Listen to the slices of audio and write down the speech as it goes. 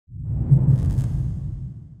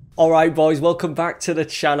Alright boys, welcome back to the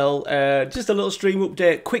channel. Just a little stream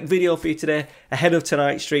update, quick video for you today ahead of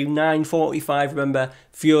tonight's stream, 9:45, remember,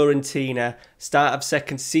 Fiorentina, start of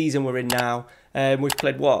second season we're in now. We've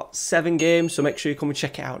played, what, 7 games, so make sure you come and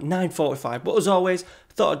check it out, 9:45. But as always,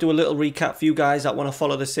 I thought I'd do a little recap for you guys that want to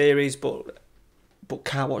follow the series, but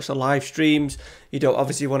can't watch the live streams. You don't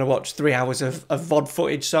obviously want to watch 3 hours of VOD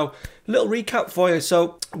footage, so a little recap for you.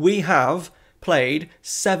 So we have played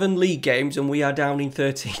 7 league games and we are down in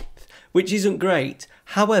 13th, which isn't great.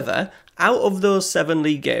 However, out of those 7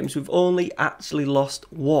 league games, we've only actually lost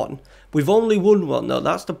 1. We've only won 1 though,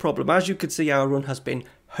 that's the problem. As you can see, our run has been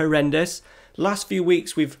horrendous. Last few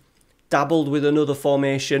weeks we've dabbled with another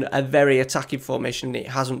formation, a very attacking formation, and it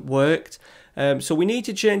hasn't worked. So we need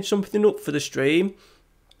to change something up for the stream.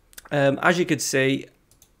 As you could see,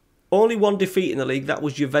 only 1 defeat in the league, that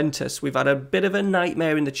was Juventus. We've had a bit of a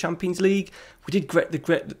nightmare in the Champions League. We did get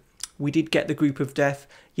the group of death,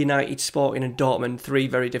 United, Sporting and Dortmund, 3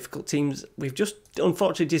 very difficult teams. We've just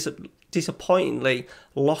unfortunately disappointingly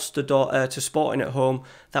lost to Sporting at home.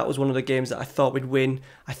 That was one of the games that I thought we'd win.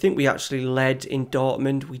 I think we actually led in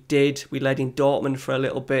Dortmund. We did. We led in Dortmund for a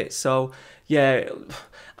little bit. So yeah,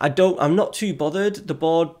 I'm not too bothered. The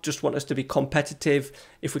board just want us to be competitive.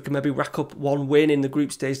 If we can maybe rack up 1 win in the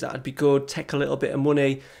group stage, that'd be good. Take a little bit of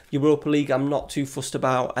money. Europa League, I'm not too fussed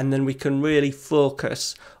about. And then we can really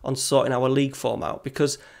focus on sorting our league form out,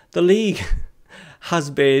 because the league has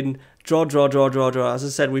been draw. As I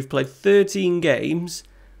said, we've played 13 games,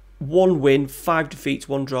 1 win, 5 defeats,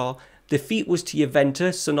 1 draw. Defeat was to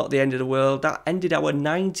Juventus, so not the end of the world. That ended our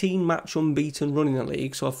 19-match unbeaten run in the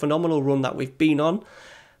league, so a phenomenal run that we've been on.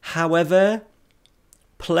 However,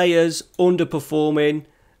 players underperforming,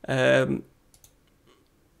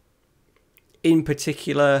 in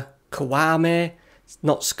particular, Kawame,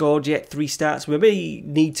 not scored yet, 3 starts. We maybe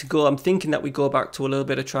need to go, I'm thinking that we go back to a little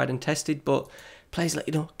bit of tried and tested, but players like,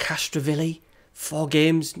 Castrovilli, 4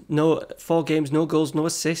 games, no goals, no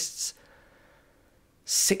assists.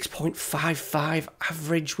 6.55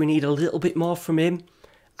 average, we need a little bit more from him.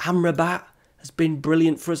 Amrabat has been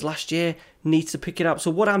brilliant for us last year, needs to pick it up.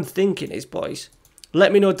 So what I'm thinking is, boys,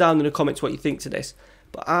 let me know down in the comments what you think to this.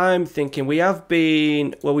 But I'm thinking we have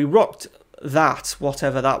been, well, we rocked that,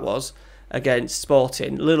 whatever that was, against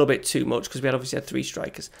Sporting, a little bit too much because we obviously had 3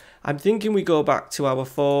 strikers. I'm thinking we go back to our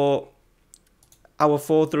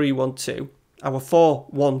 4-3-1-2, our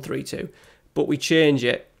 4-1-3-2, but we change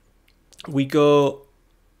it. We go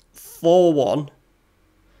 4-1.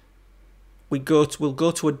 We'll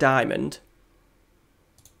go to a diamond.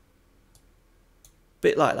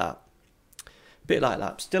 Bit like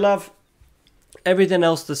that. Still have everything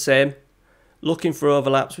else the same. Looking for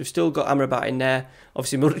overlaps. We've still got Amrabat in there.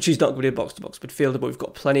 Obviously, Muricy's not going to be a box-to-box midfielder, but we've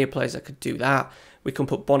got plenty of players that could do that. We can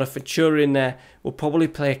put Bonaventura in there. We'll probably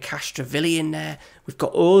play a Castrovilli in there. We've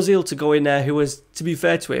got Ozil to go in there, who has, to be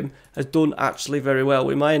fair to him, has done actually very well.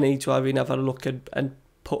 We might need to have a look and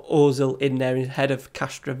put Ozil in there instead of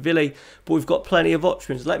Castrovilli, but we've got plenty of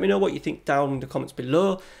options. Let me know what you think down in the comments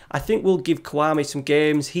below. I think we'll give Kawame some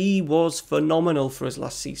games. He was phenomenal for us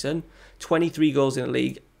last season. 23 goals in the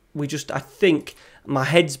league. I think my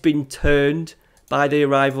head's been turned by the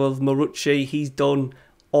arrival of Muricy. He's done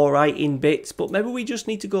alright in bits, but maybe we just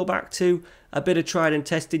need to go back to a bit of tried and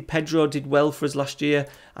tested. Pedro did well for us last year,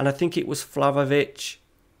 and I think it was Vlahovic.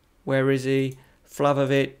 Where is he?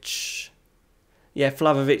 Vlahovic. Yeah,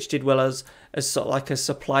 Vlahovic did well as sort of like a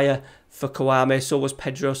supplier for Kawame, so was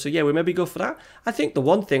Pedro. So yeah, we maybe go for that. I think the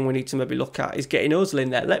one thing we need to maybe look at is getting Ozil in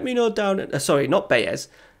there. Let me know down, sorry, not Baez.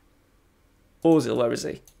 Ozil, where is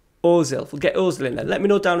he? Ozil, we'll get Ozil in there. Let me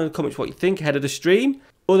know down in the comments what you think ahead of the stream.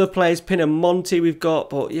 Other players, Pinamonti we've got,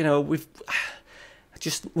 but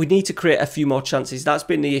we need to create a few more chances. That's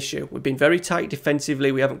been the issue. We've been very tight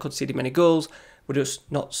defensively. We haven't conceded many goals. We're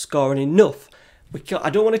just not scoring enough.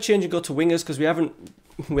 I don't want to change and go to wingers because we haven't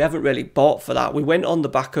really bought for that. We went on the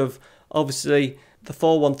back of, obviously, the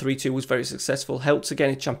 4-1-3-2 was very successful. Helps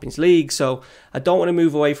again in Champions League, so I don't want to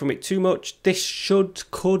move away from it too much. This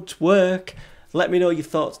could work. Let me know your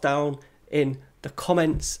thoughts down in the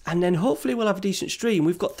comments, and then hopefully we'll have a decent stream.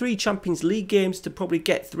 We've got 3 Champions League games to probably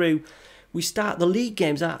get through. We start, the league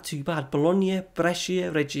games aren't too bad. Bologna, Brescia,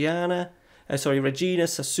 Regina,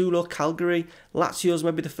 Sassuolo, Calgary. Lazio's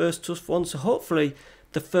maybe the first tough one, so hopefully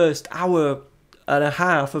the first hour and a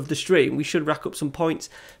half of the stream we should rack up some points.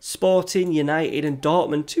 Sporting, United and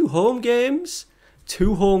Dortmund, 2 home games.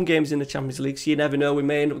 2 home games in the Champions League, so you never know, we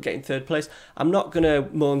may end up getting 3rd place. I'm not going to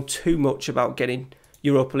moan too much about getting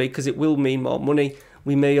Europa League because it will mean more money.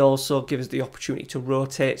 We may also give us the opportunity to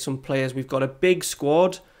rotate some players. We've got a big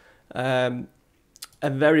squad, a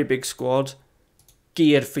very big squad.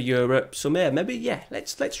 geared for Europe. So maybe yeah,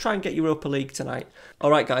 let's try and get Europa League tonight.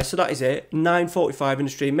 Alright guys, so that is it. 9:45 in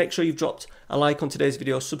the stream. Make sure you've dropped a like on today's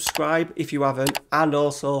video. Subscribe if you haven't. And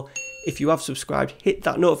also, if you have subscribed, hit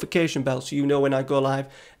that notification bell so you know when I go live.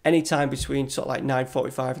 Anytime between sort of like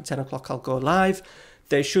 9:45 and 10 o'clock I'll go live.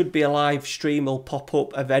 There should be a live stream will pop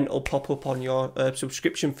up, event will pop up on your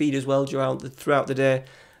subscription feed as well throughout the day.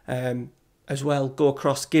 As well, go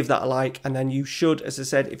across, give that a like, and then you should, as I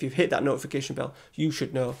said, if you've hit that notification bell, you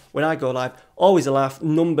should know when I go live. Always a laugh.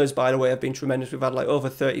 Numbers, by the way, have been tremendous. We've had like over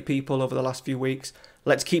 30 people over the last few weeks.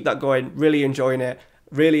 Let's keep that going. Really enjoying it.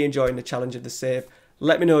 Really enjoying the challenge of the save.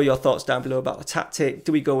 Let me know your thoughts down below about the tactic.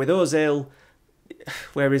 Do we go with Ozil?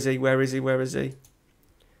 Where is he? Where is he? Where is he?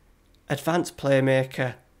 Advanced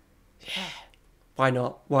playmaker. Yeah. Why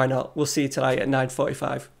not? Why not? We'll see you tonight at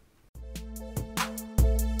 9:45.